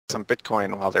some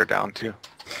Bitcoin while they're down too.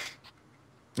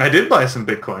 I did buy some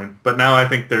Bitcoin, but now I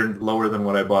think they're lower than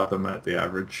what I bought them at the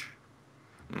average.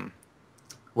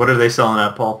 What are they selling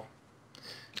at, Paul?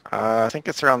 I think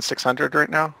it's around 600 right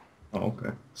now. Oh, okay.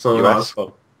 So that's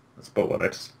about what I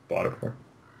just bought it for.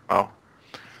 Oh.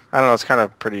 I don't know, it's kind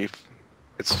of pretty...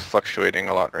 It's fluctuating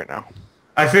a lot right now.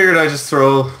 I figured I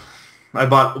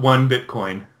bought 1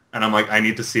 Bitcoin, and I'm like, I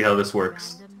need to see how this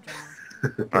works.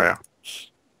 Oh, yeah.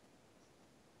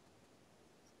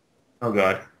 Oh,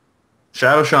 God.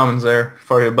 Shadow Shaman's there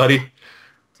for you, buddy.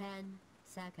 10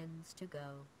 seconds to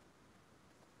go.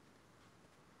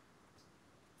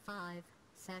 5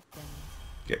 seconds.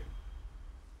 Okay.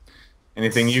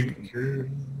 Anything you... Your turn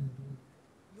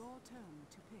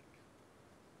to pick.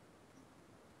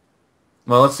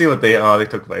 Well, let's see what they... Oh, they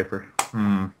took Viper.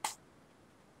 Yeah.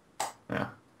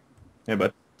 Yeah,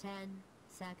 but... 10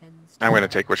 seconds. I'm going to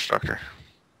take Witch Doctor.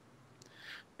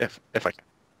 If I can.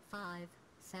 5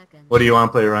 seconds. What do you want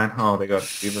to play, Ryan? Oh, they got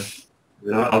Fever.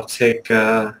 No, I'll take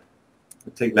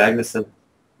Magnuson.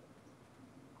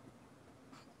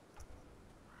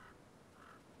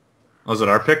 Was it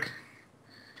our pick?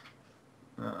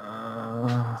 10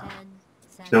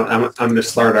 seconds. No, I'm going to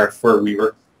start our Fur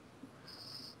Weaver.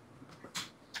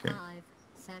 5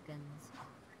 seconds.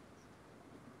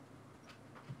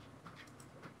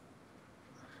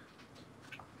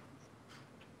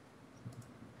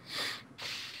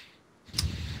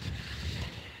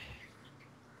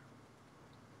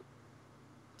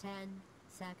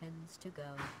 Seconds to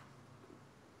go.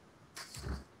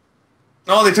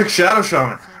 Oh, they took Shadow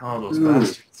Shaman. Oh, those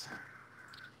bastards.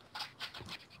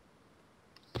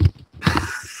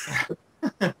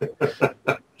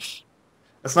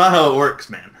 That's not how it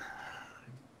works, man.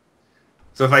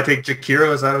 So if I take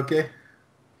Jakiro, is that okay?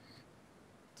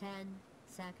 10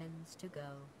 seconds to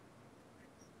go.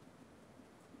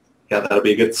 Yeah, that'll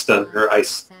be a good stun. Or ice.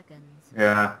 Seconds.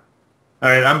 Yeah. All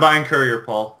right, I'm buying Courier,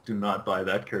 Paul. Do not buy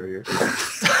that Courier. 10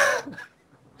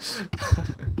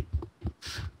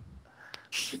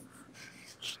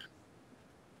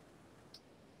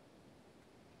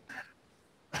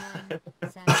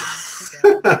 seconds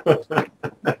to go.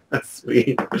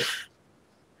 Sweet. 5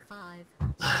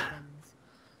 seconds.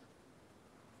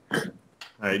 All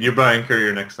right, you're buying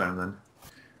Courier next time then.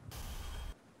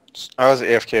 I was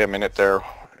AFK a minute there.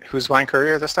 Who's buying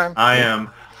Courier this time? I am.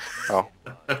 Oh.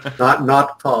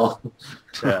 Not Paul.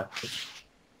 Yeah.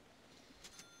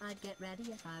 I'd get ready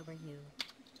if I were you.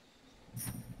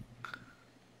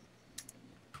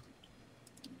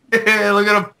 Yeah, look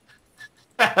at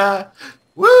him.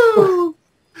 Woo!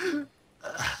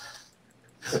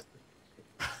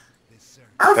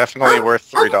 Definitely worth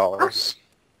 $3,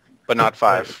 but not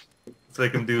 5. So they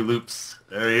can do loops.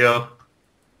 There you go.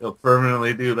 They'll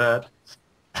permanently do that.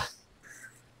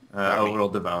 Overall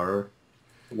Devourer.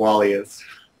 Wally is.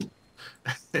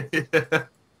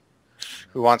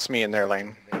 Who wants me in their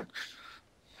lane?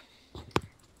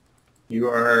 You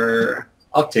are...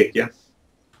 I'll take you.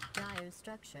 Dire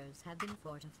structures have been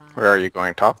fortified. Where are you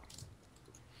going, top?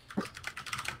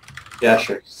 Yeah,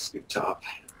 sure. Scoot top.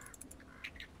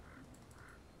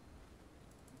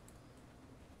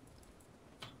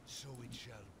 So it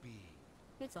shall be.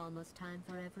 It's almost time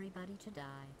for everybody to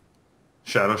die.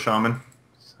 Shadow Shaman.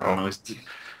 I don't know. As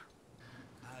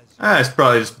It's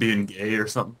probably just being gay or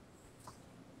something.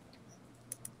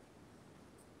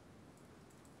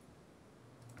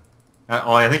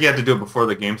 Oh, I think you had to do it before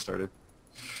the game started.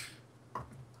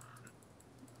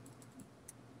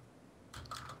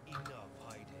 enough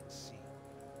hide and seek.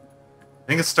 I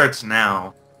think it starts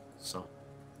now. So,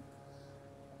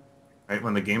 right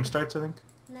when the game starts, I think.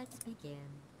 Let's begin.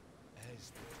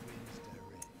 As the twins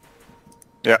direct.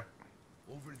 Yeah.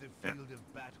 Over the field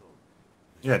of battle.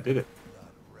 Yeah, I did it.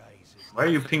 Blood rises. Why are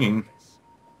you pinging?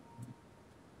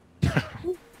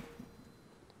 Surface.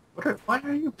 Why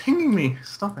are you pinging me?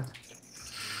 Stop it.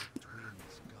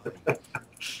 Twins guide.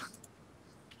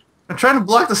 I'm trying to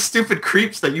block the stupid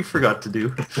creeps that you forgot to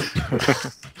do.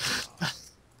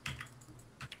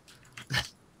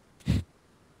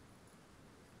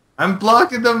 I'm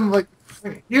blocking them like...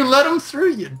 You let them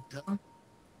through, you dumb...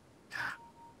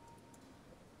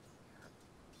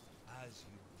 As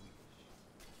you wish.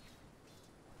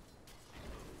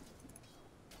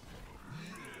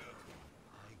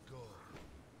 I go.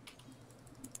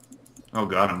 Oh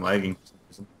god, I'm lagging.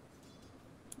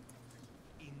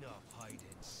 Enough hide and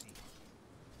seek.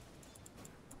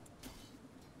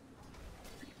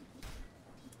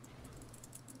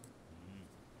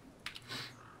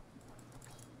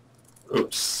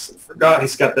 Oops. Forgot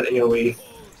he's got the AoE.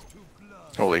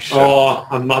 Holy shit. Oh,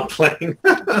 I'm not playing.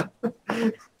 I'm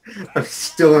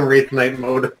still in Wraith Knight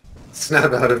mode.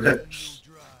 Snap out of it.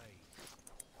 You'll dry.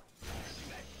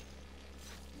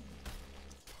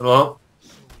 Hello?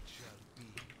 So it shall be.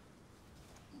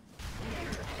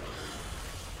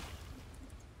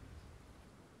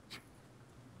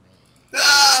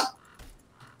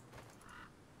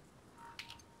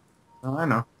 Oh, I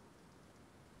know.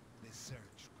 The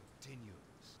search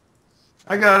continues.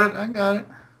 I got it. I got it.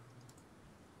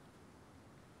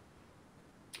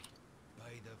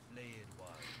 By the flayed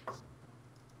ones.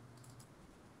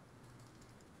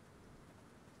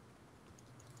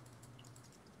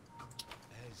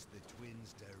 As the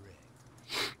twins direct.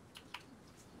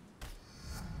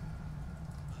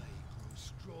 I grow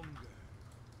stronger.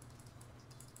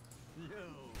 No.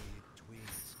 The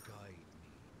twins guide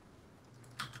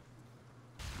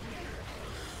me.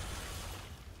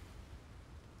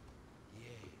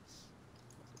 Yes.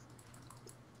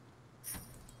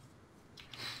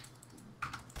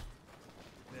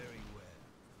 Very well.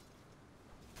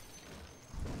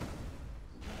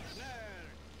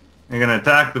 You're gonna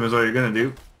attack them is what you're gonna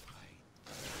do.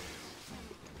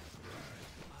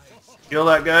 Kill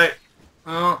that guy.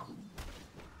 Oh.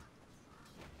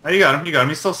 Oh, you got him. You got him.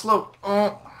 He's so slow.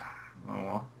 Oh. Oh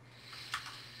well.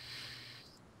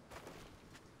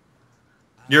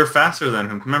 You're faster than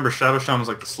him. Remember, Shadow Shaman was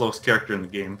like the slowest character in the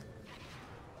game.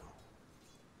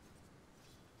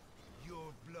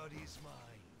 Your blood is mine.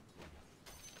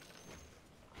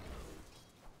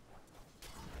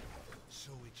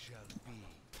 So it shall be.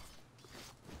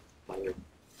 You're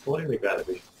pulling me gotta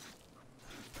be.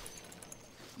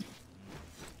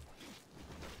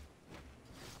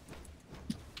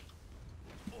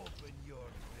 Open your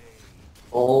vein.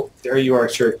 Oh, there you are,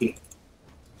 Turkey.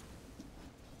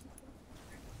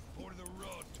 For the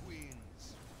raw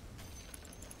twins.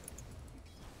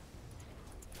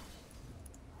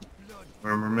 Blood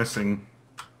We're missing.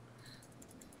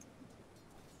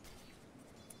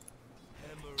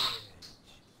 hemorrhage.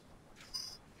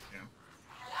 Yeah.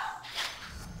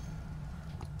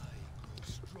 I grow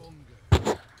stronger.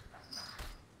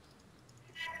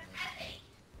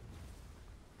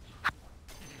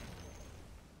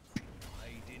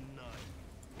 I deny you.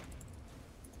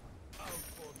 Out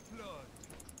for blood.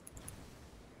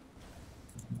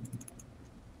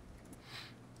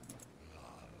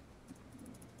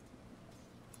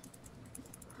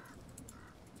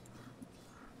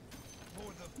 For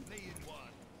the flayed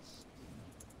ones.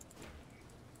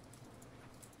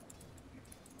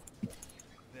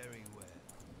 Very well.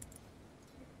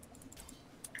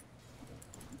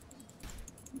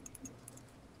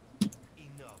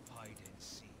 Enough hide and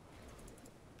seek.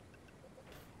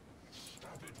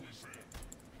 Stop it, we say.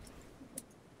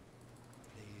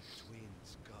 Flayed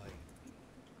twins guide me.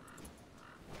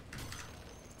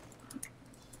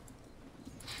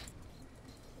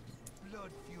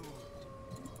 Blood fueled.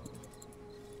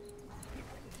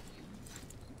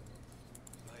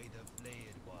 By the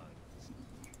flayed ones.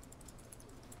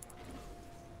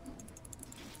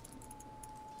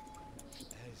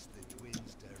 As the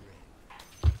twins direct.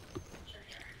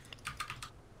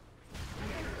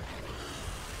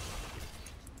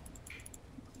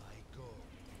 I go.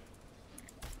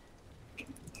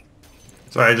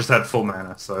 Sorry, I just had full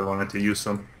mana, so I wanted to use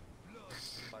some.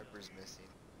 Viper's missing.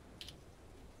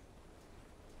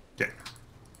 Okay.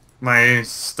 My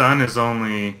stun is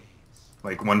only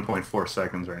like 1.4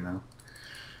 seconds right now.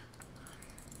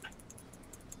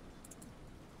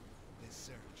 The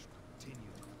search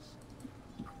continues.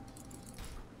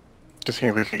 Just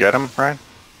think we can get him, Ryan?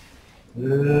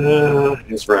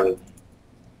 He's running.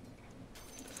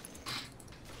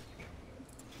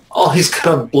 Oh, he's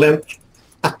got a blimp.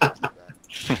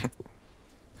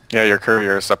 Yeah, your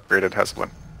courier is upgraded, has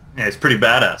one. Yeah, it's pretty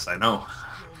badass, I know.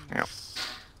 Yeah.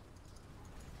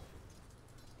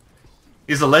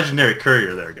 He's a legendary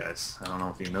courier there, guys. I don't know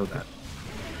if you know that.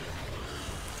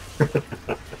 Your blood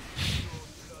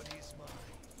is mine.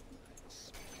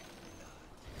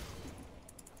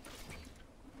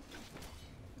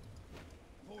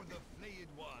 For the flayed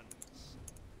ones.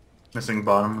 Missing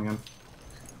bottom again.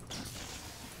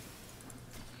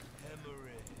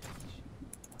 Hemorrhage.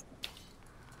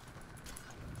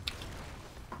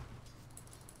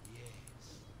 Yes.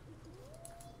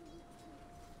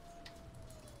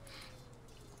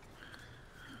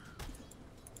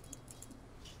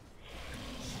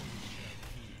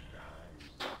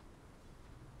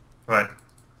 Right.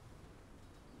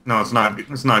 No, it's not.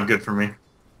 It's not good for me.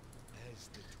 As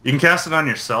the You can cast it on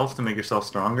yourself to make yourself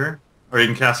stronger, or you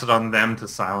can cast it on them to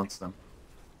silence them.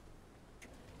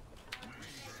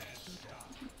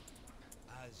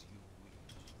 as you wish.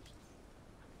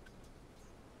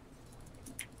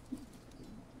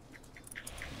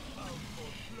 Out for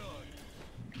blood.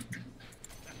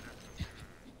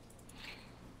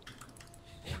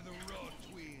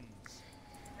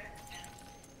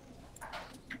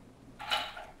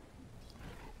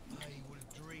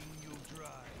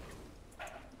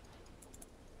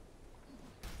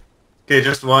 Okay,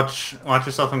 just watch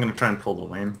yourself. I'm gonna try and pull the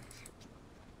lane.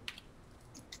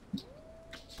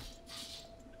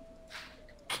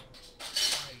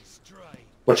 I strike.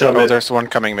 Watch out, Oh, mid. there's one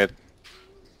coming mid.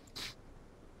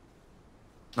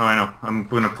 No, I know. I'm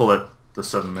gonna pull at the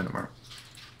 7-minute mark.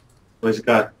 He's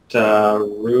got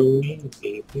Rooney,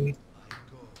 maybe. I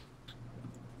go.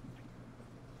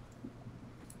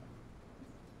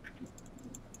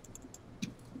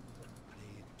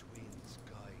 Blade twins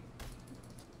guide.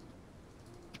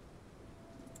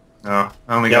 No,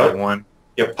 I only Yeah. got one.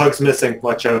 Yeah, Pug's missing.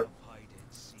 Watch out. Hide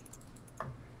and seek.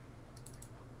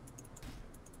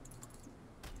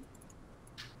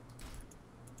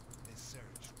 The search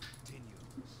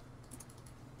continues.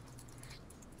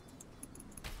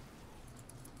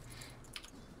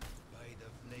 By the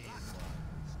flame ones,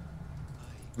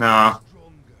 I No,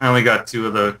 stronger. I only got 2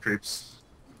 of the creeps.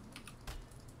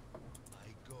 I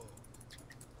go.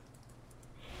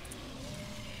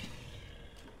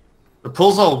 The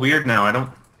pull's all weird now. I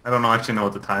don't actually know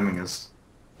what the timing is.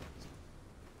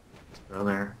 Go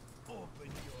there. Open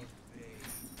your veins.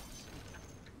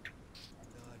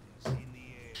 Blood is in the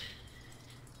air.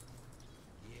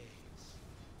 Yes.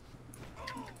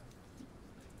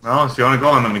 Well, if you want to go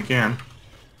on them, we can.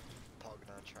 Pog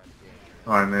not trying to be accurate.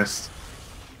 Oh, I missed.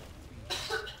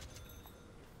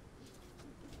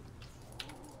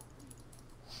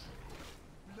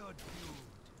 Blood feud.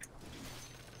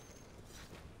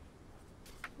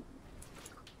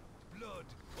 Blood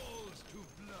calls to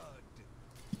blood.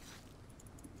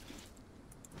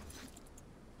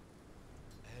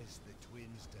 As the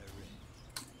twins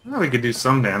direct. Well, we could do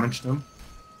some damage to them.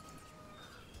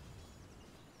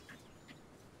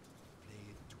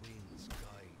 Blade twins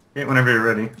guide. Okay, whenever you're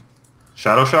ready.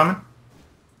 Shadow Shaman?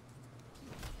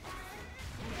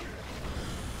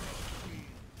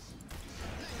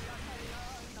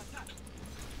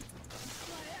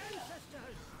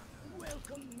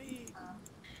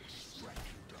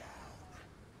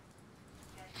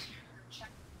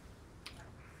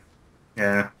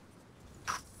 Yeah.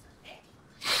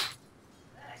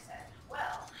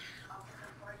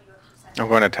 I'm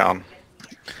going to town.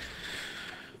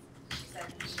 Is in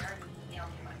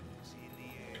the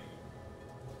air.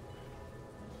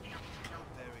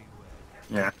 Very well.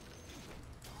 Yeah.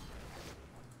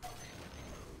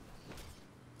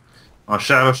 Oh,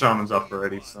 Shadow Shaman's up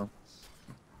already, so.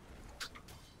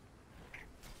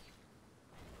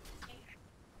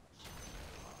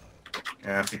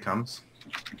 Yeah, if he comes.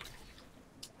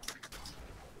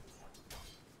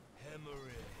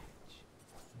 Hemorrhage.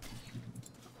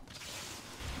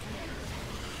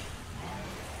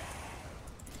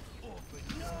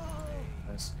 Open your veins.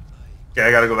 Nice. Okay,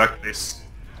 I gotta go back to base.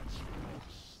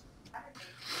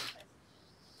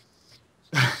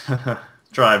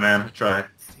 Try, man. Try.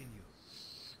 Continue.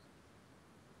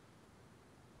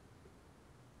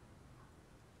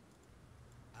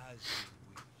 As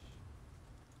you wish.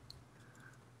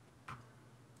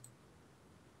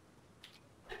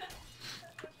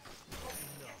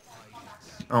 Enough hide and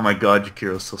seek. Oh my god,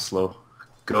 Yakiro's so slow.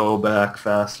 Go back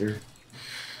faster.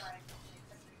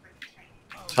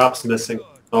 Top's missing.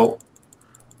 Oh,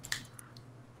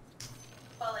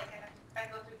 Well, like, I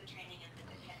go through the training and then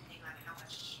depending on how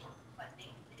much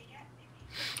funding they get,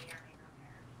 they may or may not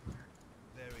there.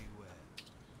 Very well.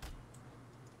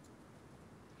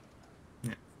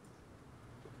 Yeah.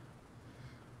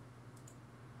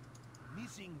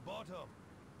 Missing bottom.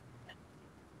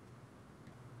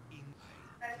 In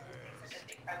That's the thing, so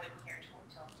that I wouldn't care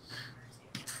until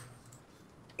Thursday.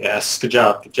 yes. Good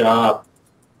job. Good job.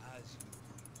 as you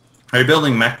wish. Are you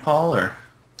building mech, Paul, or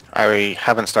I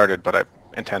haven't started, but I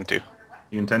intend to.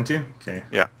 you intend to? Okay.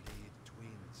 Yeah. Blade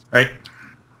twins. Right.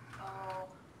 Oh,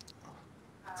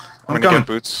 I'm I'm gonna coming. get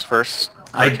boots first.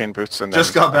 I Arcane boots and then...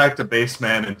 Just got back to base,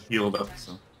 man, and healed up,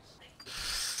 so.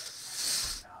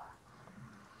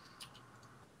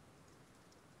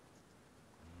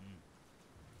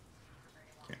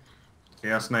 Okay.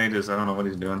 Chaos Knight is, I don't know what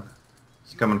he's doing.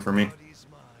 He's coming for me. Blood is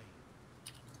mine.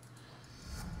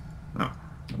 No.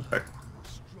 Okay.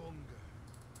 Stronger.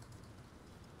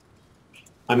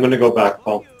 I'm gonna go back,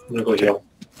 Paul. I'm gonna go heal.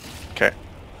 Okay.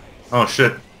 Oh,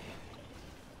 shit.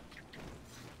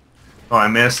 Oh, I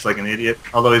missed like an idiot.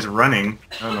 Although he's running.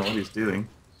 I don't know what he's doing.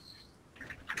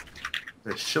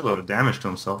 There's a shitload of damage to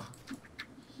himself.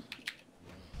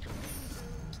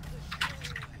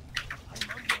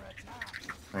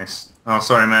 Nice. Oh,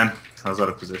 sorry, man. I was out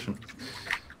of position.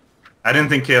 I didn't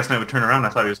think Chaos Knight would turn around. I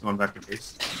thought he was going back to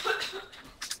base.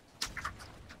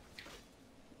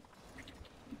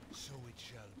 So it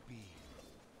shall be.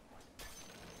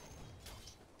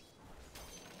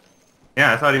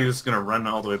 Yeah, I thought he was going to run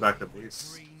all the way back to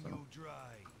base. Bring So. you dry.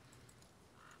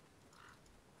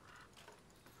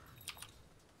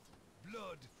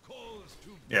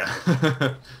 Yeah.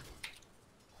 Open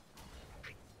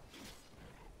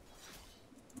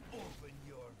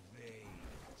your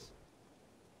veins.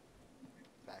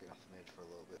 Back off mid for a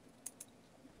little bit.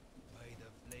 By the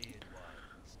flayed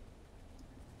ones.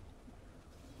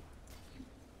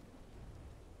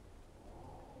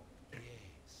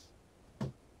 Yes.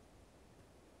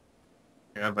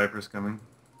 Yeah, Viper's coming.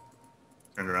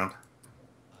 Turned around.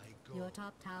 I go. Your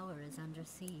top tower is under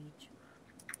siege.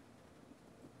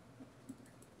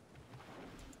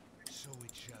 So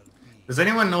it shall be. Does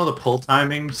anyone know the pull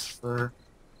timings for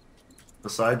the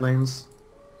side lanes?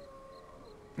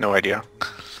 No idea.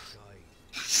 Twins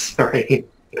die. Sorry.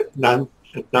 Not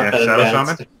Yeah, that Shadow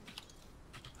advanced. Shaman?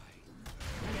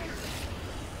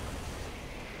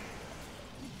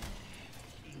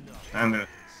 I'm gonna...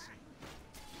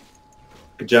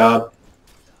 Good job.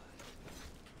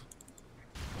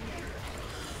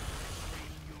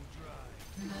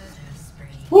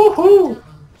 Woohoo! Double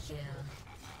kill.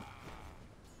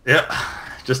 Yeah,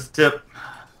 just a tip.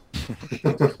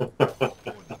 Flayed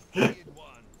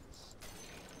ones.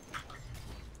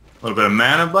 A little bit of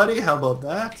mana, buddy. How about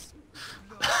that?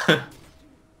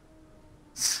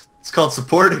 It's called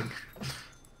supporting. As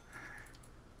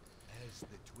the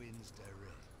twins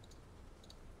direct.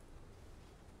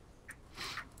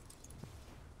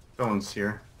 Someone's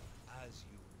here. As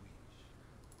you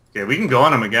wish. Okay, we can go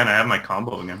on him again. I have my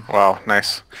combo again. Wow,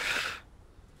 nice.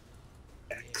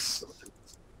 Excellent.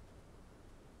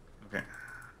 Okay.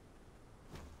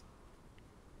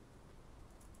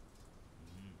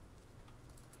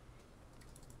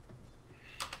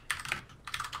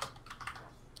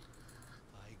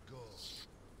 I go.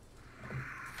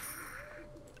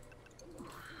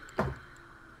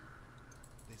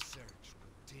 The search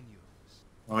continues.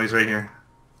 Oh, he's right here.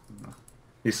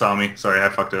 He saw me. Sorry, I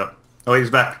fucked it up. Oh, he's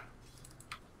back.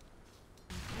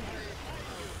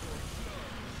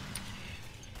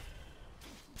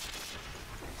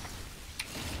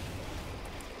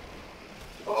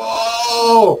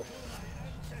 Oh!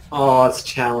 Oh, it's a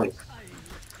challenge.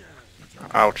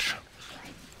 Ouch.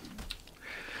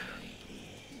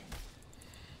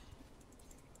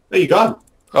 Oh, you got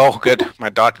Oh, good. My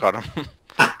dot got him.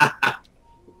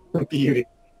 him. Beauty.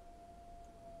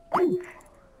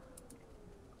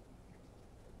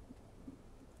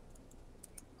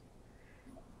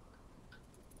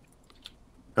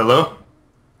 Hello?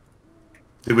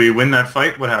 Did we win that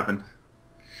fight? What happened?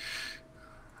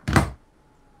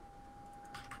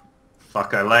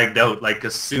 Fuck, I lagged out like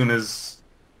as soon as...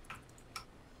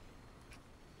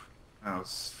 That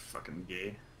was fucking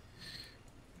gay.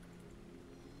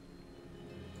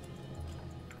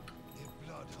 The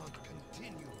blood hunt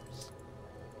continues.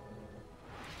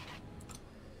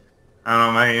 I don't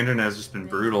know, my internet has just been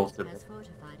brutal Radiant today. has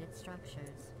fortified its structures.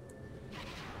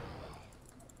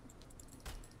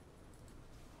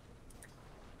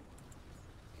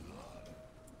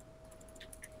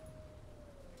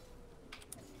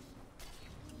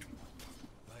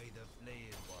 By the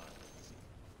flayed ones.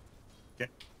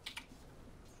 Okay.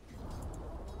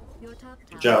 Your top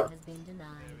tower job. has been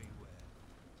denied. Very well.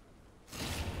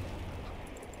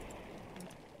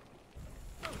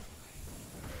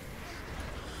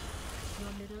 Your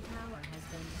middle tower has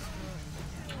been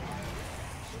destroyed.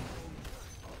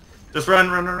 Just run,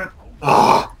 run, run, run.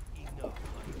 Oh, Enough.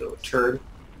 you little turd.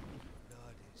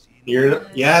 Blood is in You're...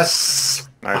 Yes!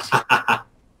 Nice. blood.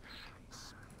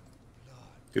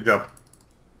 Good job.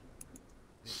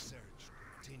 The search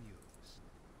continues.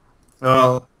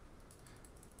 Well,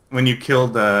 when you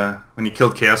killed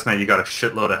Chaos Knight, you got a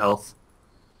shitload of health.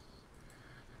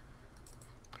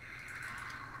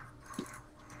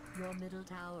 Your middle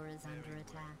tower is under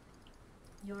attack.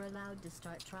 You're allowed to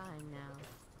start trying now.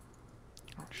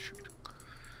 Oh, shoot.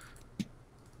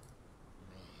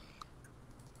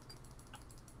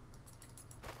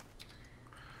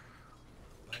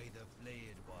 By the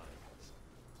flayed ones.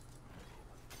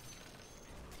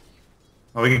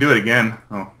 Oh, we can do it again.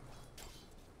 Oh,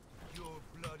 Your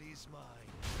blood is mine.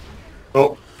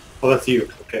 Oh, oh, that's you.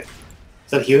 Okay.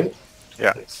 Is that healing?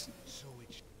 Yeah. Nice. So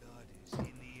its blood is in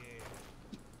the air.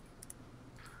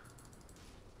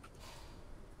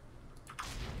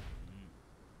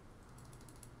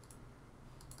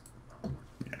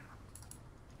 yeah.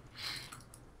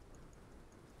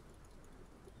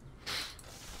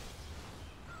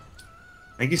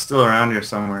 I think he's still around here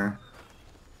somewhere.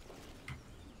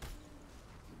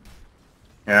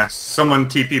 Yeah, someone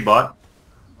TP bot.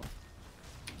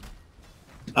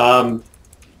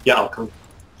 Yeah, I'll come.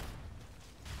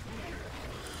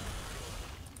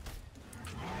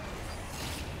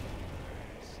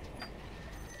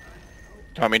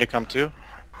 Do you want me to come too?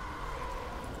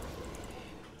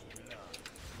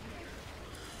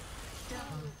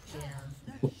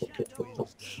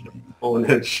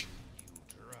 ownage.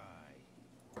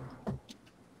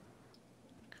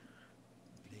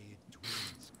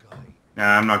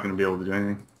 Nah, I'm not gonna be able to do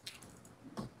anything.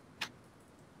 Oh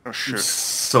I'm shoot.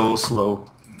 so slow.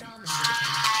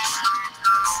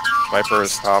 Viper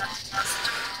is top.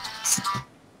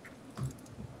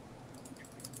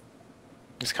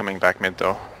 He's coming back mid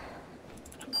though.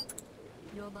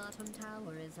 Your bottom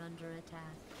tower is under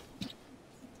attack.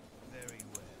 Very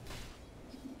well.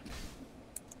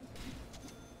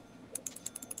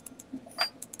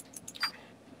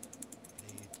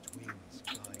 Flayed twins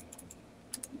guide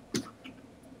me.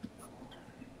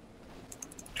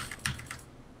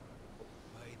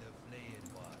 By the flayed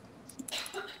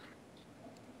ones.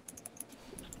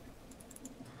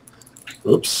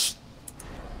 Oops.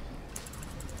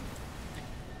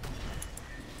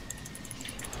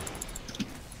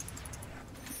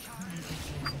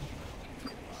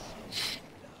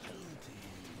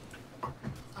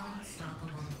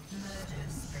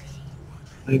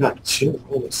 I got two.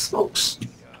 Holy smokes.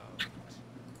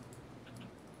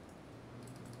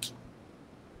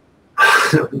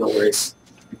 No worries.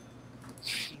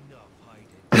 Enough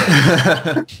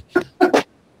hiding.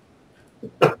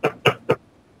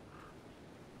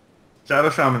 Shadow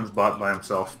Shaman's bot by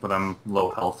himself, but I'm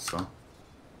low health, so...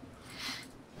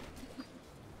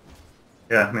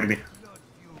 Yeah, maybe. Blood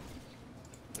fury.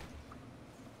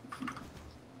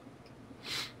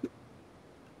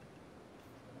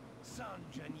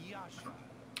 Sanjan Yasha.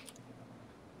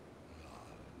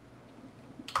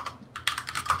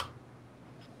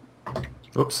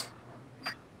 Oops.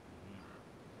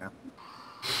 Yeah.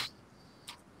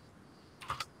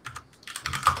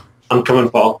 I'm coming,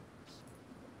 Paul.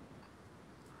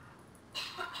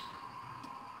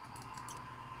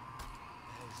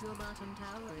 Your bottom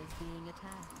tower is being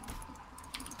attacked.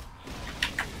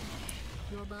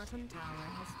 Your bottom tower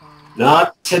has fallen.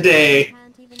 Not today.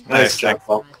 Can't even Nice job,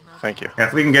 Paul. Thank you. Yeah,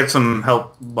 if we can get some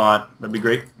help bot, that'd be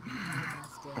great.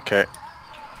 Okay.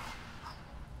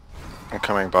 I'm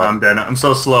coming I'm bot. dead. I'm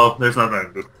so slow. There's nothing I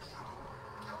can do.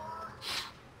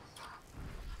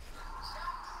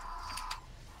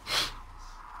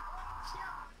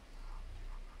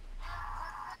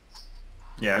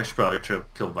 Yeah, I should probably try to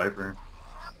kill Viper.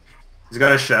 He's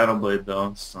got a Shadow Blade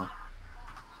though, so...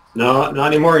 No, not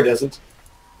anymore. He doesn't.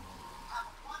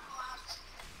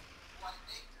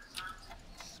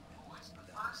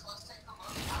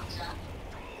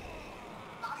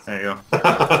 There you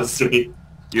go. Sweet.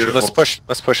 Beautiful.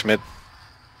 Let's push mid.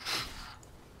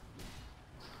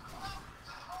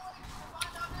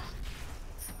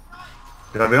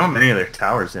 Yeah, they don't have any of their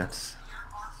towers yet.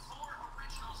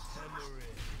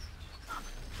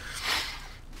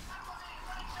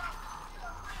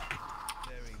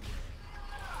 Very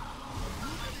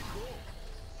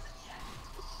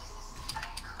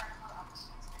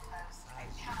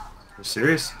You're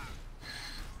serious?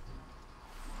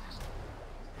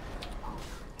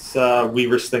 It's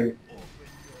Weaver's thing.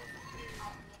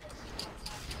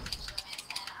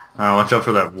 Watch out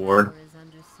for that ward. Tower is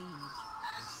under siege.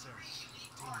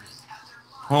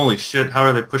 Holy shit, how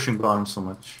are they pushing bottom so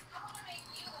much?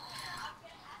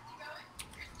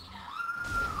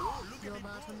 Your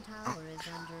bottom tower is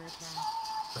under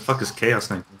attack. The fuck is Chaos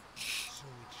thinking? so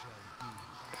it shall be.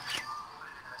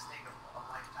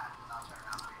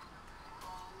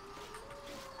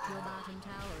 Your bottom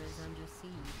tower is under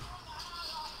siege.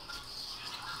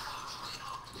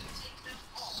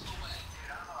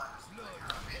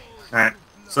 Alright,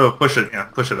 so push it, yeah,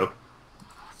 push it up.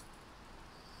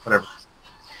 Whatever.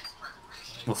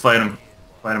 We'll fight him.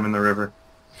 Fight him in the river.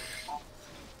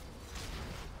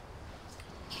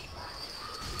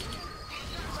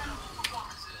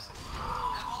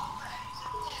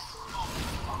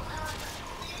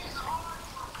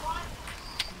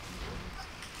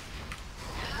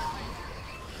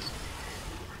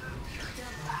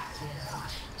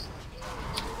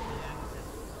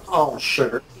 Oh,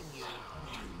 sugar.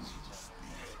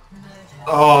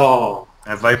 Oh.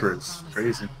 That Viper is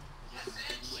crazy.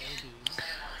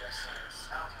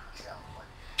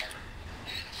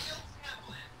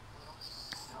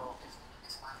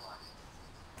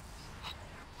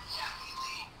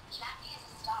 Jackie is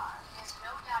a star. There's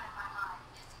no doubt in my mind.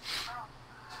 This girl.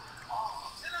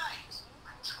 Tonight,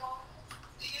 control.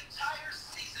 The entire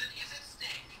season is at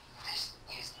stake. This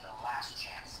is the last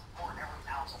chance for every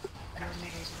ounce of Your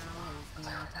middle tower is being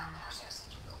attacked.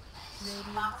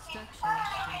 Radiant structures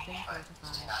have been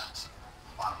fortified.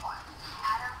 bottom line.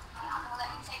 Adam, I'm gonna let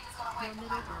you take this one away. Your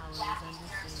middle tower is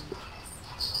under siege.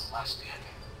 Last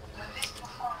standing. With this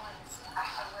performance, I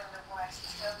can win the West.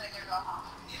 Still think you're going home.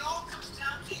 It all comes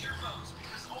down to your votes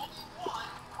because only one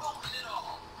will win it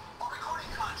all. Or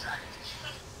contract.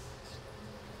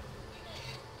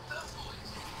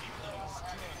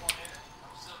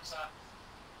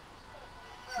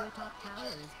 Your top tower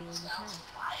is being attacked. The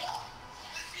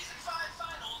season 5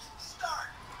 finals start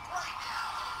right now.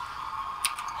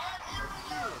 And here we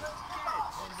go. Let's kick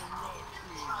off. On the road,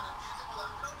 Queen.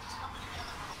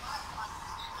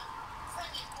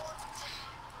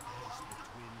 As the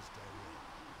twins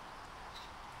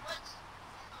direct.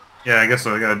 Yeah, I guess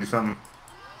so. I gotta do something.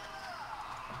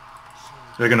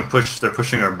 They're gonna push. They're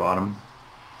pushing our bottom.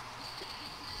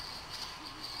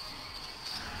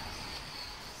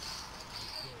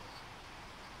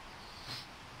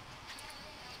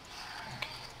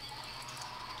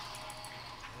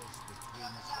 As the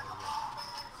twins direct.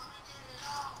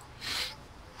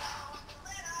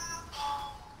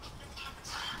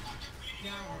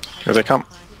 Here they come.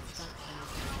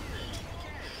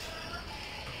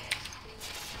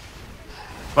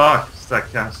 Fuck! It's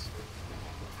that cast.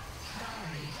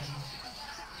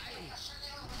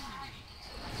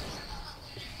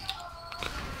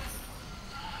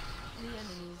 The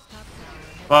enemy's top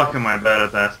tower Fuck, am I bad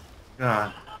at that?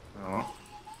 God. Oh.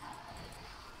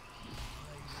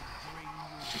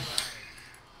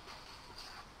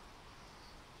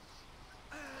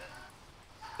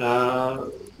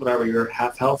 Whatever, you're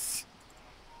half health.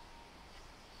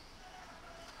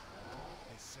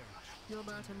 I search. Your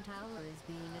bottom tower is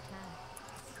being attacked.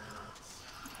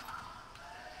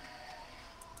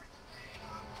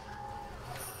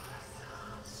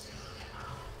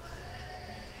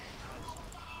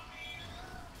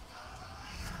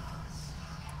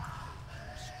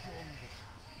 Stronger.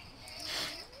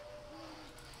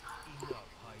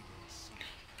 Enough hide and seek.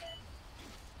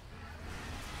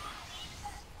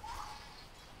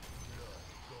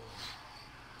 Blood going.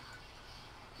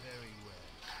 Very well.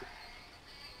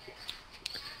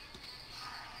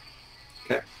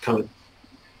 Okay, coming.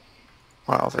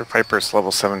 Wow, their Viper's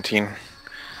level 17. I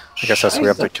guess that's what we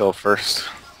have to kill first.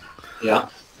 Yeah. By the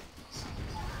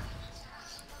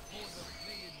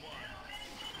flayed one.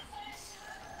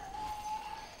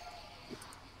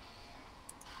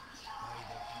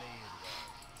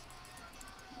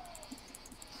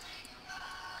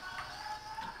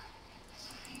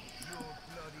 Your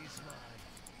blood is mine.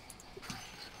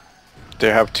 They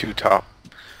have 2 top.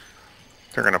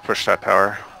 They're gonna push that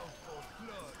tower. Out for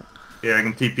blood. Yeah, I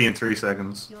can TP in 3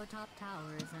 seconds. Your top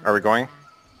tower is Are we going?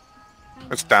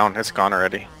 attack. It's down. It's gone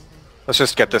already. Let's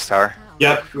just get this tower.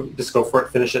 Yep, just go for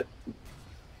it. Finish it.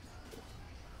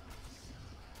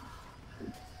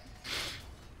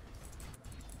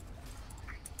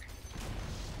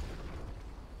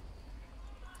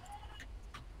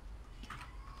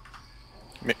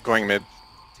 Going mid.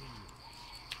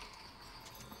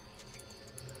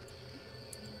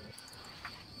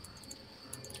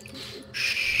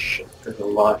 Shit, there's a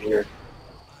lot here.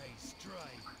 I strike.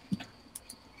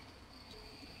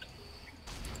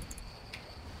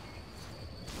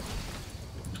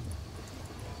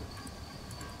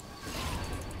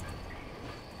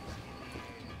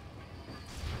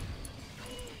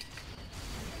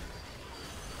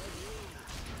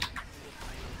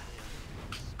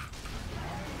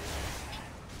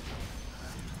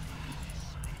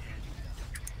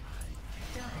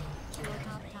 Your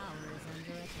top tower is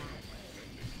under attack.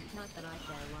 Not that I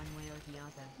care one way or the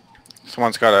other.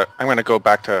 Someone's gotta... I'm gonna go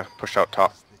back to push out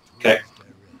top. Okay.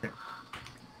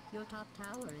 Your top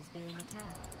tower is being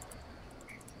attacked.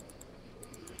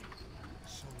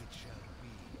 So it shall be.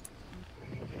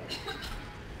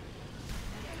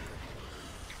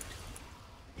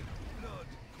 Blood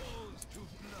calls to blood.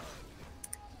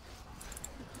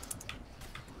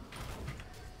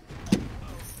 Out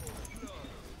for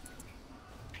blood.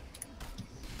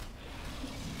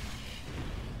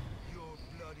 Your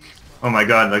blood is Oh my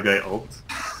god, that guy ult.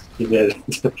 He did. Your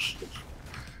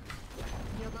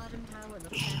bottom tower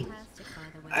looks fantastic, by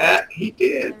the way. He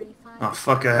did. Very fine. Oh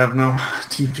fuck, I have no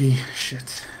TP.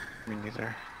 Shit. Me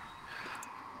neither.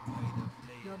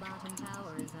 Your bottom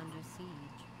tower is under siege.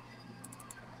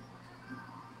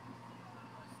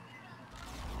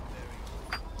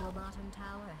 Your bottom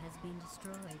tower has been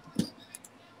destroyed.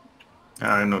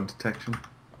 I have no detection.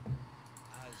 I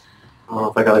don't know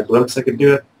if I got a glimpse I could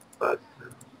do it, but...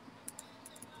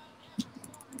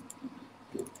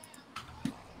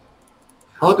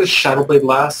 How long does Shadow Blade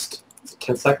last? Is it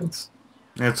 10 seconds?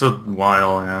 It's a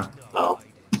while, yeah. Oh.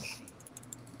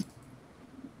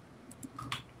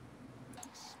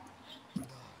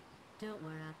 Don't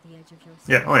wear out the edge of your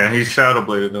Yeah, oh yeah, he's Shadow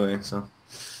Bladed away, so...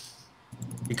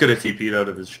 He could have TP'd out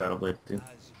of his Shadow Blade too.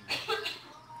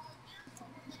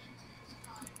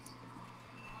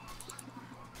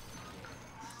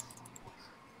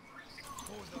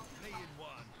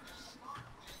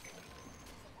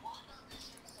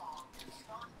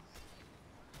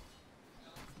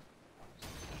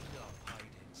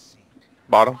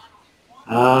 Bottom.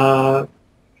 The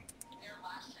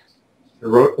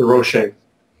Rocher.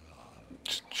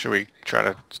 Should we try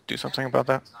to do something about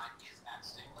that?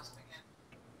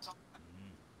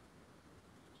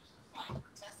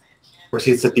 Or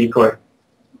see it's a decoy.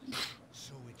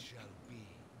 So it shall be.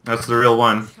 That's the real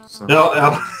one. So. No,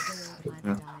 no.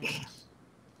 Yeah.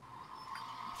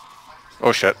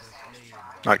 Oh shit.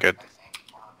 Not good.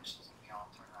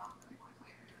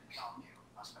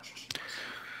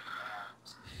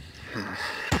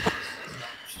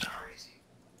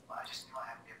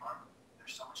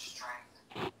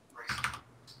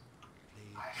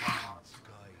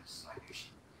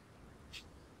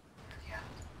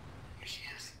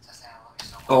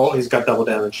 Oh, he's got double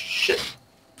damage. Shit.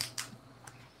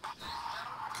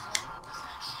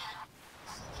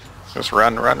 Just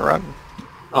run, run, run.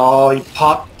 Oh, he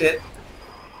popped it.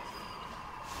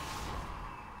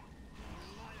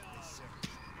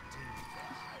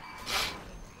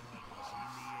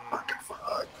 Fuck,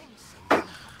 fuck.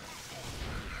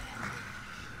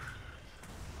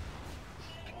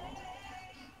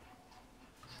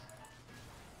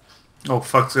 Oh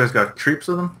fuck, this guy's got creeps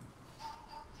with him?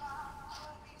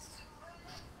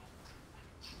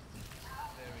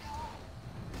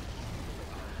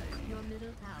 Your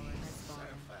middle tower has fallen.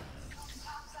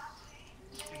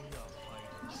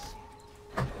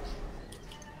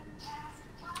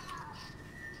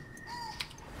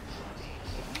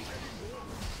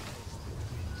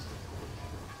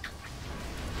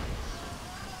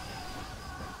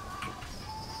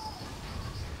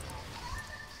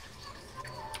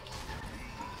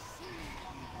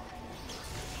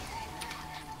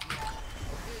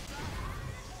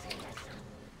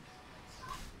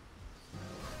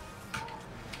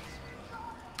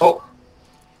 Oh.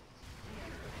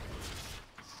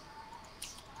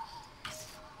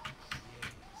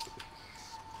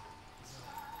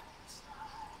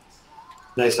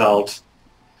 Nice ult.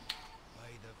 By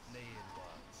the flame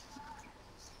ones.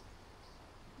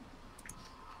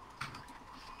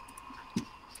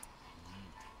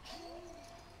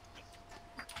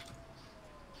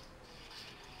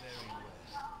 Very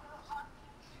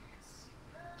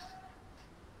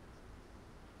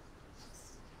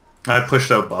well. I pushed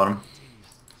out bottom.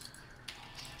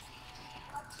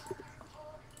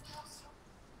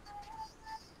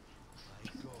 I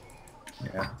go.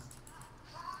 Yeah.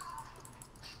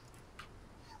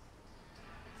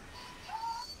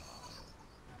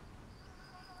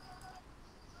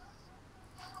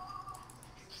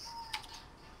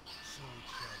 So it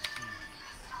shall be.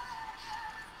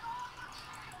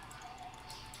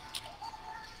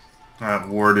 That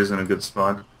ward is in a good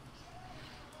spot. As you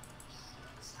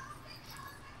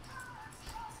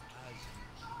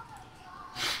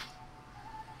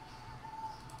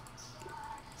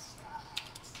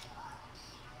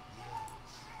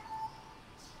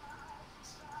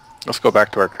Let's go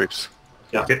back to our creeps.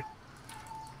 Yeah. Okay.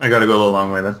 I gotta go the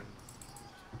long way then.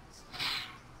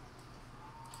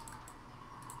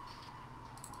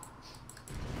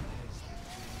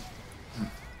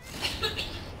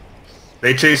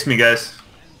 They chased me, guys.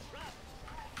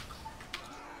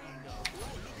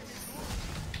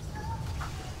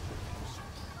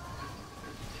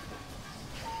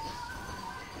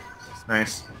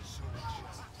 Nice.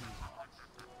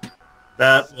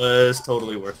 That was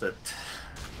totally worth it.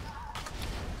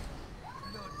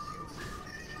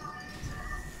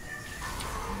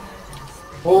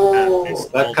 Oh,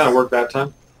 that kind of worked that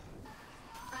time.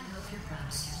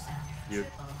 You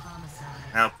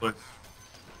now push.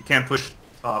 You can't push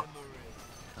top.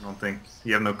 I don't think.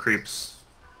 You have no creeps.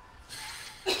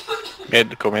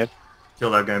 Mid, go mid.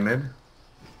 Kill that guy mid.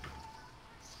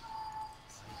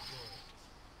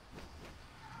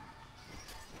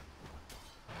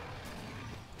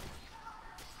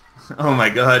 Oh my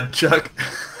god, Chuck.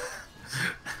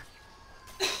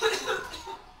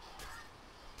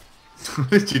 What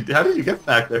did you, how did you get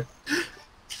back there?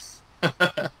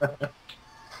 It's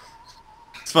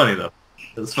funny though.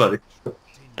 It's funny.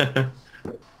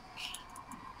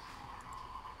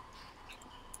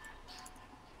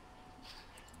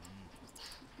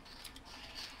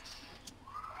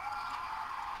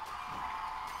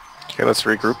 Okay, let's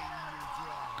regroup.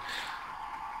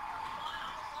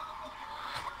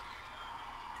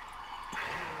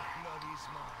 blood is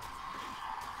mine.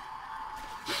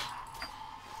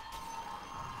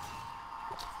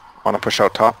 Want to push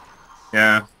out top?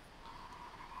 Yeah. May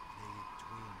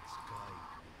twins guide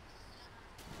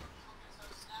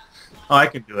me. Oh, I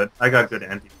can do it. I got good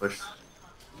anti-push. For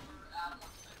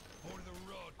the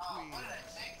raw twins.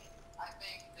 I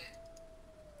think that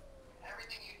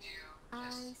everything you do I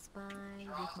spy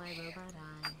with my robot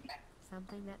eye something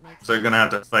something that makes So they're gonna have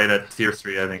to fight at tier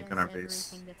 3, I think, on our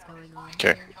base. everything that's going on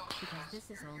Okay. here, because this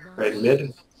is all Right nonsense.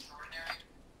 mid.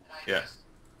 Yeah.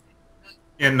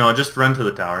 Yeah, no, just run to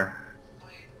the tower.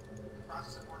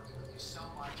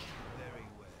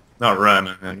 Not run,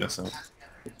 I guess so.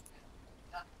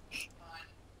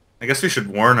 I guess we should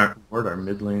ward our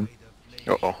mid lane.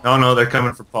 Uh-oh. Oh no, they're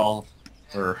coming for Paul.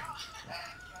 Or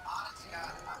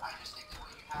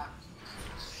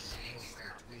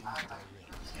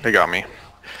They got me.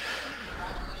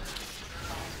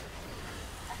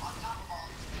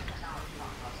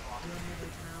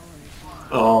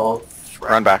 Oh,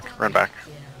 Run back, run back.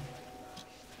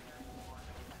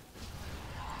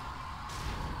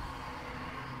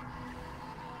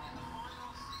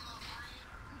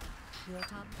 Your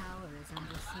top tower is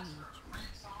under siege.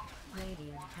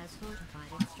 Radiant has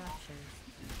fortified its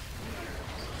structures.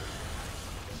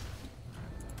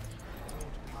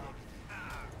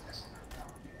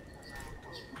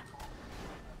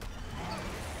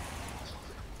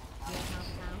 Your top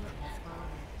tower has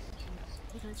fallen.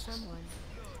 Because someone,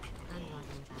 I'm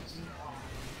talking about you,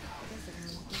 doesn't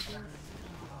know what they're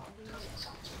doing.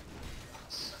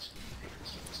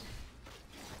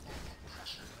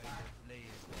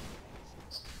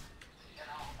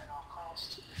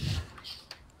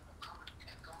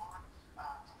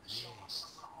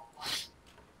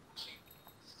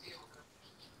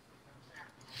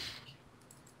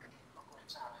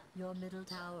 Your middle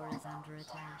tower is under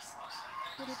attack.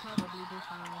 It'll probably be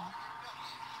fine.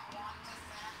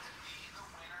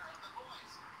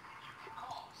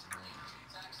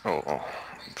 Oh,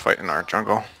 fighting our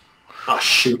jungle. oh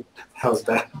shoot. How's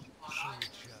that?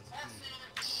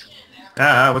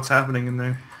 what's happening in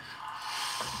there?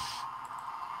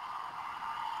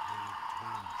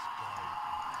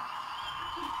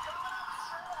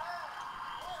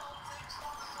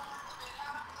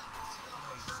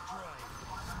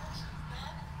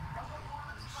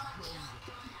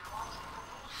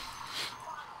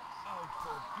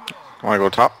 Want to go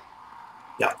top?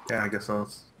 Yeah, I guess so.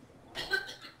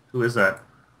 Who is that?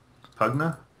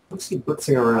 Pugna? What's he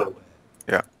blitzing around?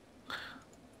 Yeah.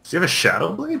 Does he have a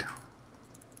Shadow Blade?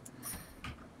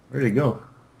 Where'd he go?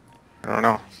 I don't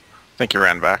know. I think he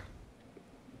ran back.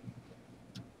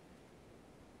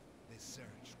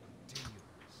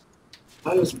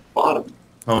 I was bottom.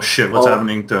 Oh shit, what's Oh.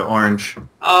 happening to Orange?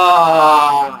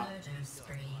 Ah!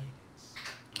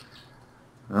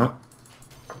 Oh.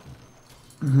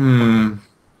 Hmm.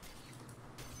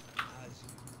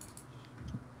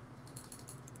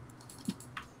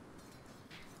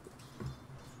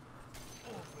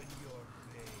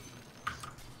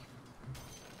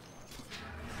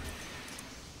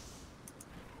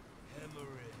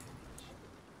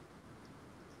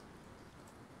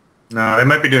 No, they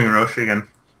might be doing Roche again.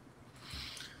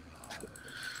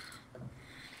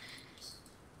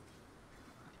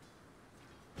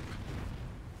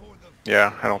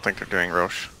 Yeah, I don't think they're doing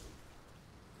Roche.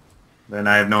 Then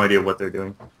I have no idea what they're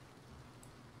doing.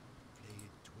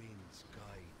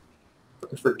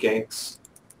 Looking for ganks.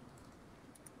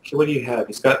 Okay, what do you have?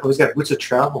 He's got boots of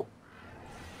travel.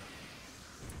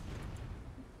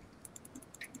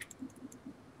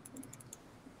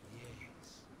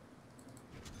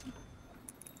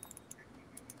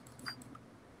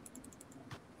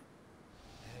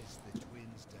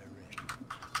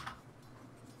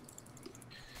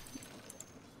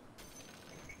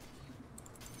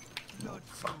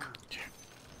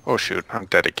 Oh shoot, I'm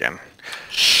dead again.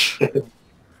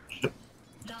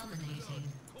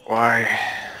 Why?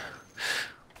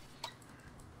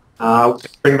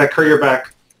 Bring that courier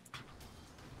back.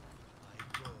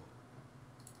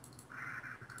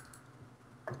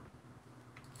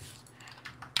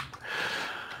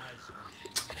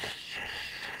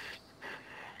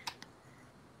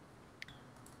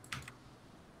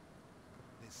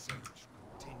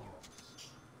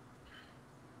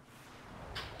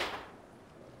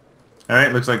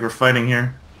 Alright, looks like we're fighting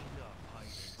here.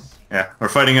 Yeah, we're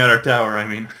fighting at our tower, I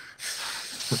mean.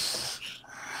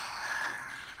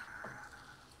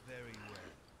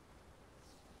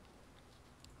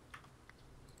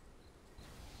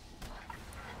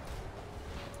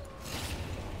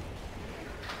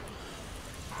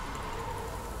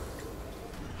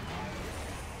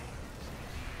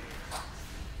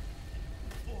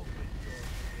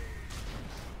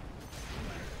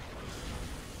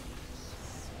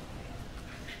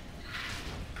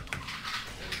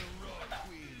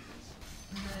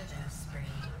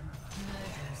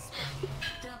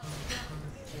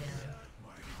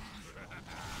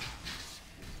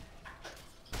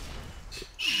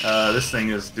 This thing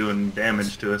is doing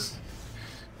damage to us.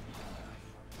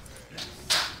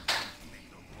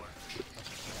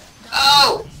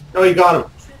 Oh, you got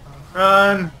him.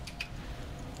 Run!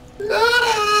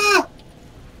 Ah!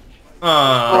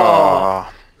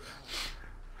 Oh.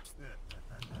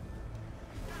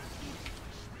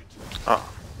 Oh.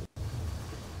 Oh.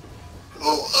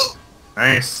 Oh,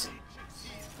 Nice.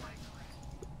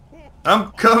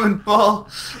 I'm coming, Paul.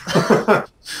 oh.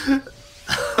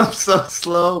 I'm so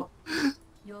slow.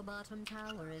 Your bottom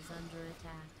tower is under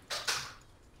attack.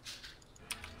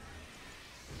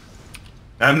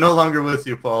 I'm no longer with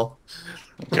you, Paul.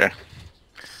 Okay.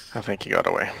 I think he got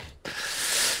away.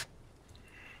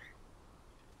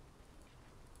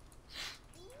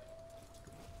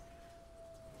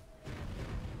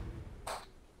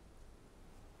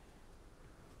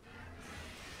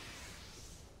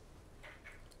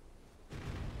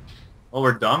 Well,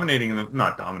 we're dominating them.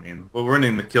 Not dominating. We're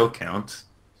winning the kill count.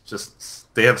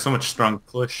 Just they have so much strong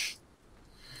push.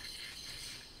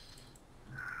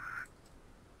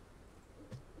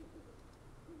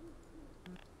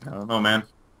 I don't know, man.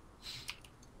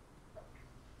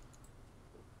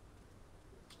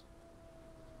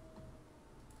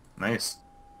 Nice.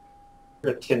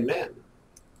 You're a tin man.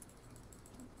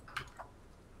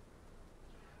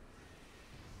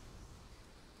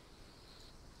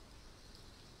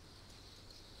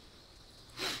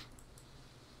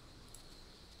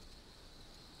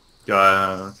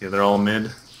 Okay, they're all mid,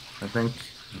 I think.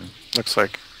 Looks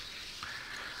like.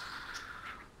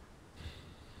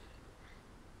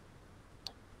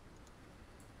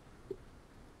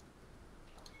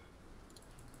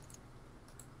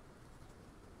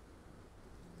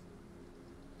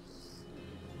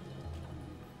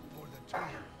 For the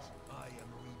twins, I am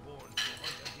reborn to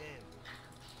hunt again.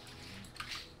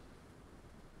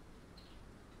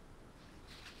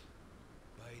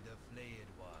 By the flayed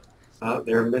ones. Oh,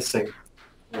 they're missing.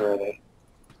 Where are they?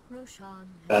 Roshan has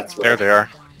That's fallen There they are.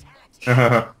 to the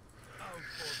ground. Out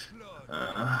for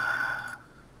blood.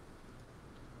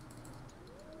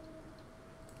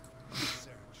 Search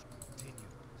continues.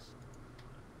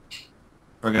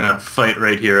 We're gonna fight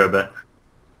right here, I bet.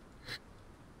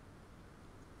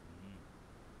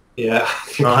 Yeah.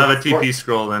 I'll have a TP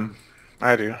scroll then.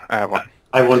 I do. I have one.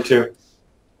 I want to.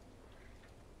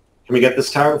 Can we get this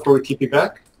tower before we TP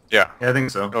back? Yeah. Yeah, I think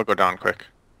so. It'll go down quick.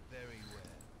 Very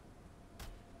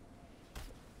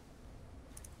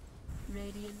well.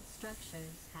 Radiant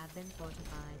structures have been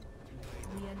fortified.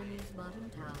 The enemy's bottom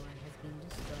tower has been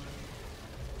destroyed.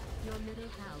 Your middle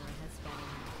tower has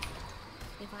fallen.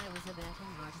 If I was a bet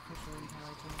on artificial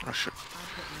intelligence, Oh shit. I'd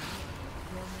put money on it.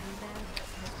 Your middle barracks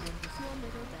has been destroyed. Your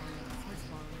middle barracks has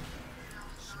fallen.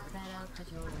 That outfit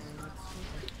you're wearing looks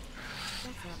stupid.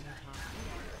 Let's not be talking.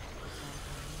 It's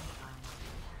all fine.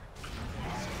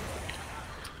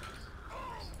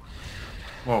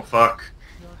 Oh fuck.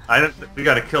 Your I didn't. We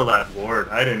gotta kill that ward.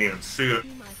 I didn't even shoot.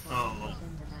 You might want to Oh. look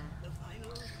into that.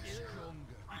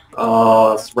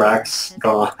 Oh, this Rack's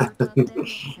gone. Your top barracks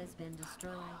has been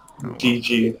destroyed.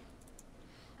 GG.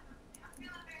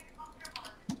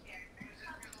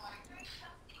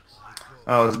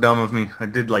 Oh, it was dumb of me. I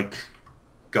did like,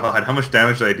 God, how much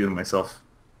damage did I do to myself?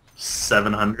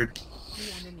 700. The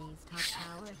enemy's top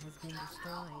tower has been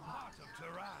destroyed.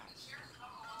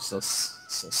 So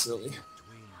silly. Twins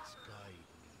guide me.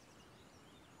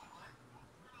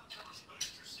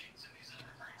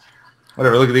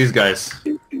 Whatever. Look at these guys.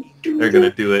 They're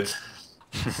gonna do it.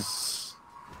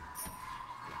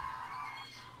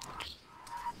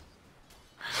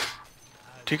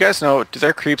 Do you guys know, do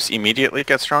their creeps immediately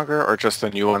get stronger, or just the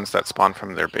new ones that spawn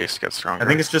from their base get stronger? I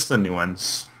think it's just the new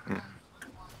ones. I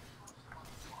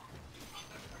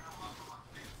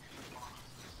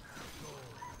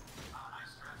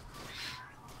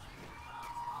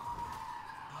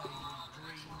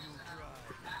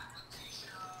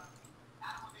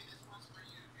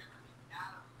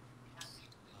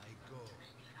go.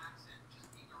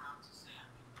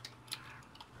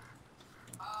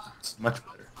 It's much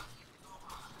better.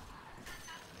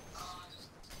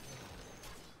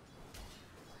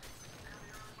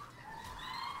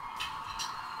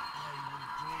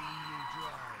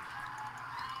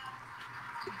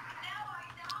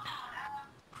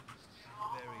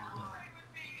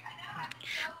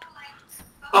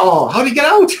 Oh, how'd he get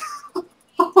out?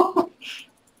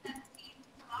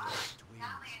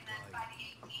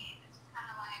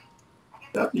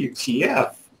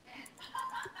 WTF.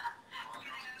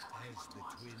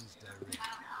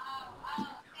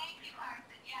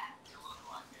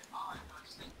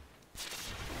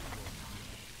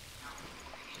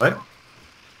 What?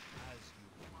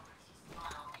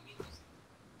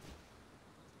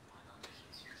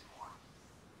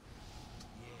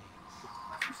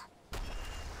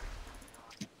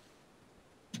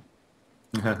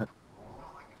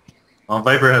 Well,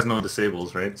 Viper has no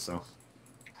disables, right? So.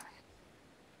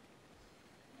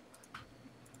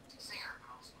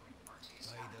 By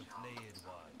the flayed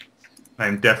one.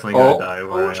 I'm definitely gonna Oh, die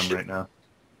where I am shit. right now.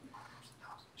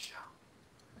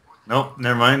 Nope,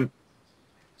 never mind.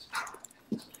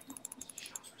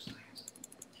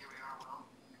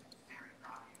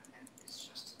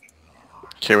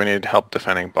 Okay, we need help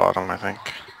defending bottom, I think.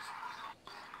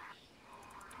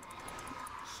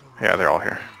 Yeah, they're all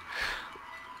here.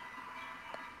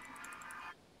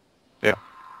 Yeah.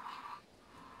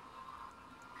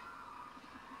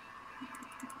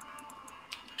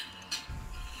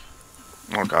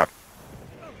 Oh god.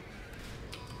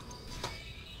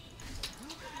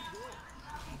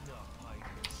 Enough hide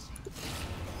and seek.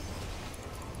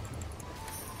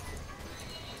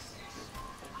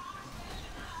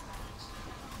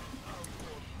 Out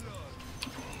for blood.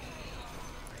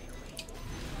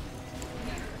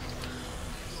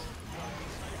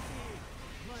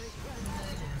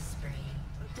 Murder spree.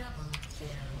 Double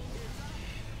kill.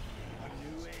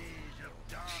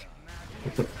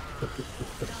 Dominating.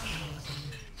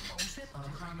 Triple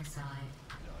homicide.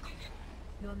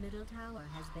 Your middle tower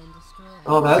has been destroyed.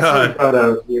 Oh, that's how you God. got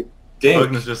out. You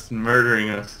Pugna's dink. just murdering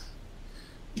us.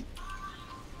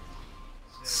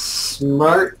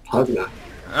 Smart Pugna.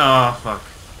 Oh, fuck.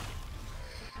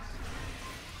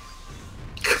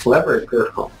 Clever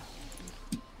girl.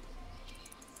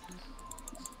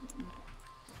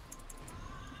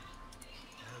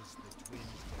 As the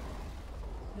twins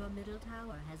Your middle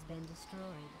tower has been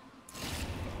destroyed.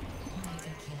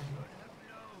 Mega kill.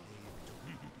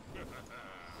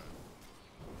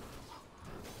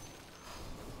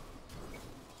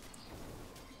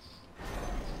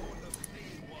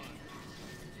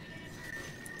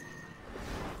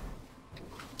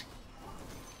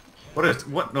 What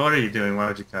are you doing? Why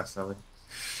would you cast that way?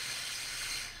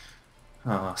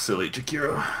 Oh, silly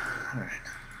Jakiro. Alright.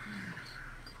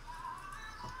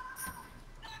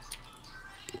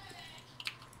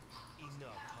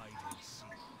 enough hide and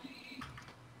seek.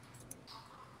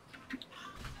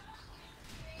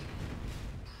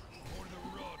 For the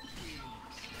rod queens.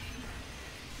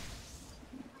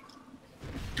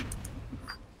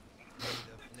 By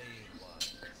the flayed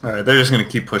one. Alright, they're just gonna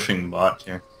keep pushing bot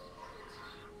here.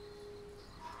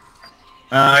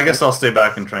 I guess I'll stay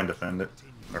back and try and defend it.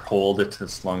 Or hold it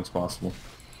as long as possible.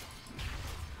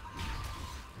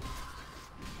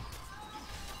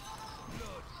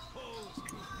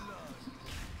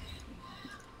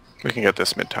 We can get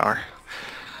this mid tower.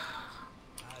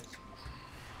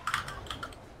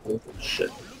 Oh,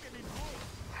 shit.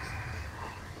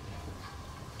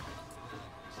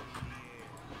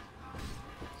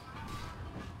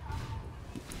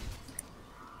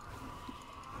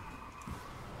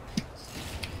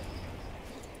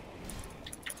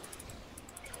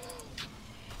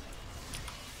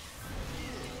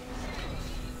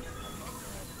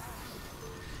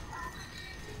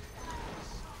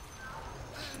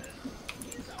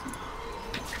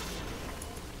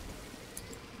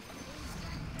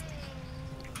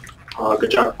 Good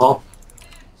job, Paul.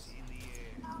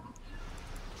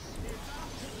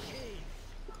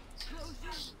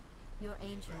 Your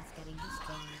ancient's getting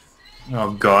destroyed.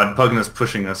 Oh god, Pugna's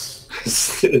pushing us.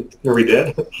 Are we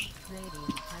dead? Radiant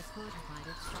has fortified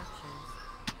its structures.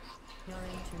 Your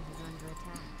ancient is under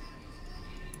attack.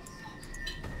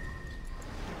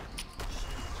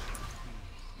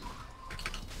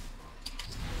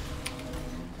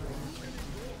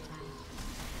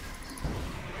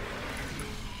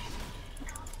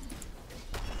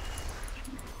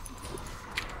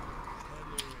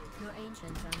 Your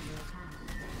ancient's under attack.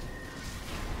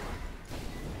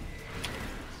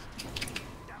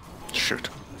 Shoot.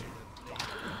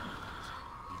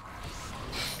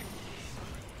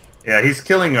 Yeah, he's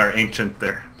killing our ancient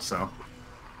there, so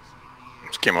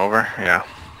It's game over. Yeah.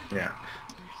 yeah.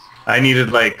 I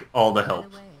needed like all the By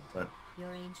help. the way, But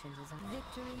your ancient is on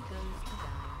victory goes to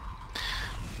die.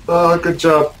 Oh, good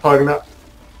job, Pugna.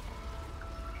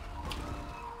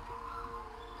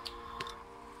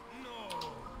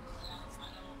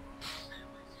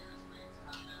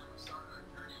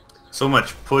 so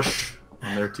much push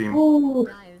on their team.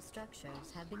 Dire's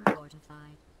structures have been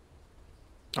fortified.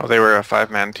 Oh, they were a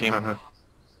 5-man team. Uh-huh.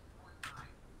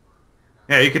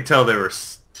 Yeah, you could tell they were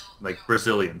like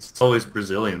Brazilians. It's always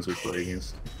Brazilians we play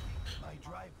against. My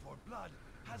drive for blood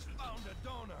has found a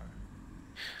donor.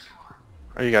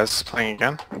 Are you guys playing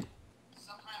again?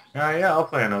 Yeah, I'll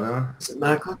play another one. Is it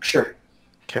 9 o'clock? Sure.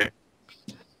 Okay.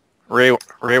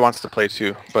 Ray wants to play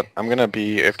too, but I'm gonna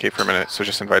be AFK for a minute, so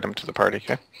just invite him to the party,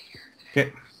 okay?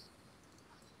 Okay.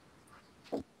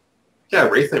 Yeah,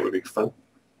 Wraith Knight would be fun.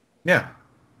 Yeah.